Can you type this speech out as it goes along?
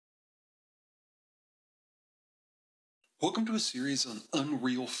Welcome to a series on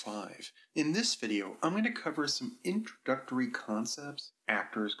Unreal 5. In this video, I'm going to cover some introductory concepts,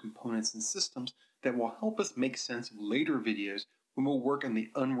 actors, components, and systems that will help us make sense of later videos when we'll work on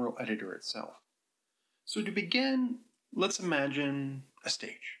the Unreal editor itself. So to begin, let's imagine a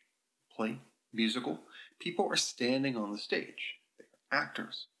stage. Play, musical. People are standing on the stage. They are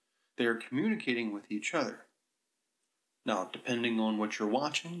actors. They are communicating with each other. Now, depending on what you're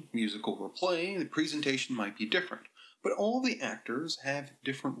watching, musical or play, the presentation might be different. But all the actors have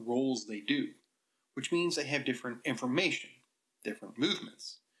different roles they do, which means they have different information, different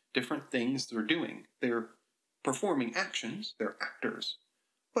movements, different things they're doing. They're performing actions, they're actors,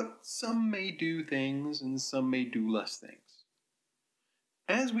 but some may do things and some may do less things.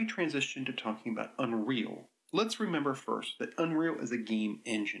 As we transition to talking about Unreal, let's remember first that Unreal is a game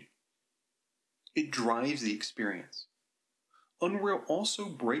engine. It drives the experience. Unreal also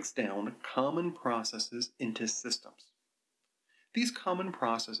breaks down common processes into systems. These common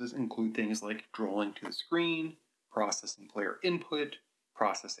processes include things like drawing to the screen, processing player input,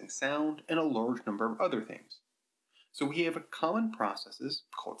 processing sound, and a large number of other things. So we have common processes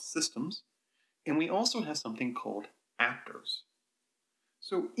called systems, and we also have something called actors.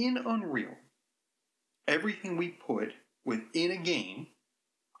 So in Unreal, everything we put within a game,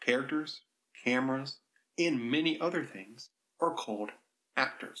 characters, cameras, and many other things, are called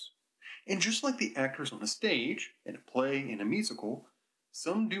actors. And just like the actors on a stage, in a play, in a musical,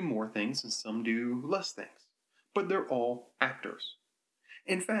 some do more things and some do less things. But they're all actors.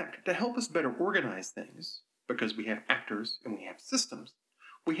 In fact, to help us better organize things, because we have actors and we have systems,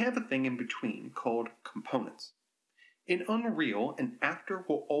 we have a thing in between called components. In Unreal, an actor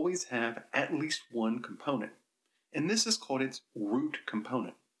will always have at least one component, and this is called its root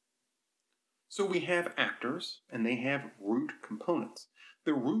component. So we have actors, and they have root components.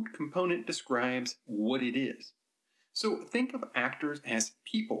 The root component describes what it is. So think of actors as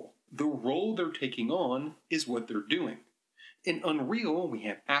people. The role they're taking on is what they're doing. In Unreal, we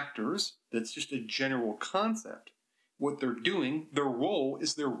have actors. That's just a general concept. What they're doing, their role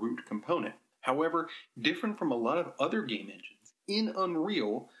is their root component. However, different from a lot of other game engines, in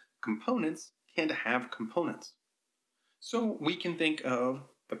Unreal, components tend to have components. So we can think of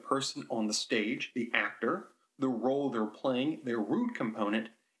the person on the stage, the actor, the role they're playing, their root component,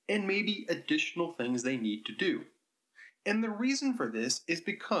 and maybe additional things they need to do. And the reason for this is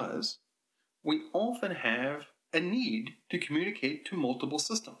because we often have a need to communicate to multiple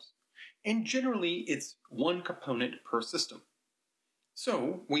systems. And generally, it's one component per system.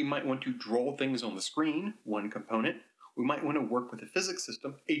 So we might want to draw things on the screen, one component. We might want to work with a physics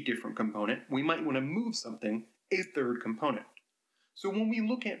system, a different component. We might want to move something, a third component. So when we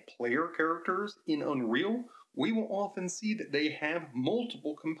look at player characters in Unreal, we will often see that they have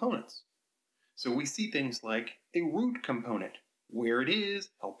multiple components. So we see things like a root component, where it is,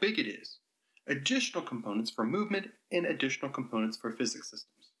 how big it is, additional components for movement, and additional components for physics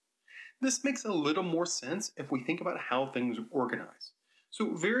systems. This makes a little more sense if we think about how things are organized.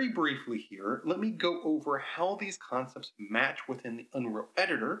 So very briefly here, let me go over how these concepts match within the Unreal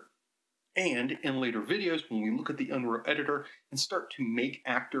editor. And in later videos, when we look at the Unreal editor and start to make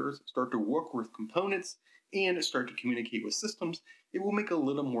actors, start to work with components, and start to communicate with systems, it will make a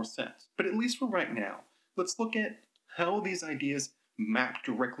little more sense. But at least for right now, let's look at how these ideas map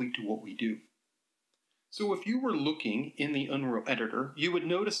directly to what we do. So if you were looking in the Unreal editor, you would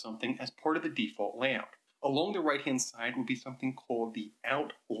notice something as part of the default layout. Along the right-hand side would be something called the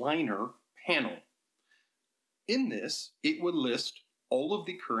Outliner panel. In this, it would list all of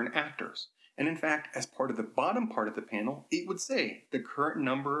the current actors. And in fact, as part of the bottom part of the panel, it would say the current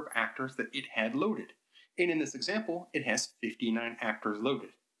number of actors that it had loaded. And in this example, it has 59 actors loaded.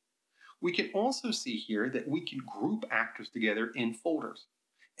 We can also see here that we can group actors together in folders.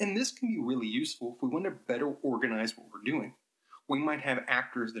 And this can be really useful if we want to better organize what we're doing. We might have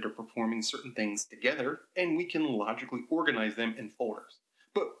actors that are performing certain things together, and we can logically organize them in folders.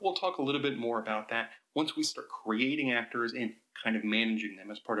 But we'll talk a little bit more about that once we start creating actors and kind of managing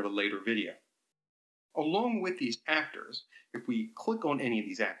them as part of a later video. Along with these actors, if we click on any of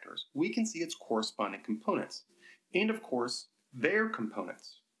these actors, we can see its corresponding components, and of course, their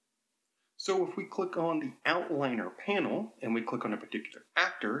components. So if we click on the Outliner panel, and we click on a particular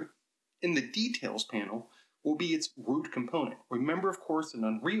actor, in the Details panel will be its root component. Remember, of course, in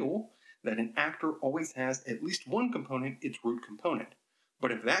Unreal, that an actor always has at least one component, its root component.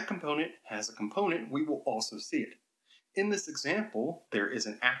 But if that component has a component, we will also see it. In this example, there is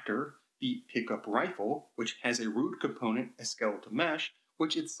an actor, the pickup rifle, which has a root component, a skeletal mesh,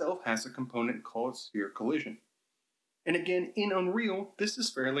 which itself has a component called sphere collision. And again, in Unreal, this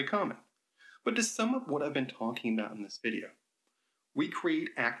is fairly common. But to sum up what I've been talking about in this video, we create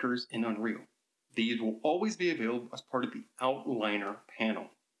actors in Unreal. These will always be available as part of the outliner panel.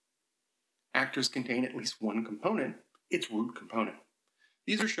 Actors contain at least one component, its root component.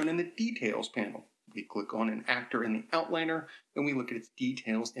 These are shown in the Details panel. We click on an actor in the outliner, and we look at its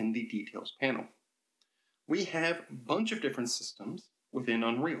details in the Details panel. We have a bunch of different systems within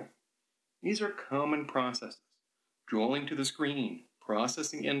Unreal. These are common processes: drawing to the screen,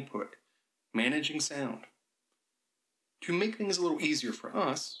 processing input, managing sound. To make things a little easier for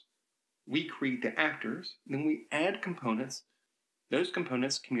us, we create the actors, then we add components. Those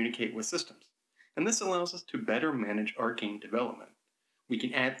components communicate with systems, and this allows us to better manage our game development. We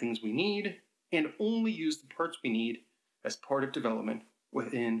can add things we need and only use the parts we need as part of development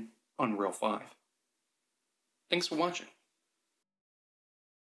within Unreal 5. Thanks for watching.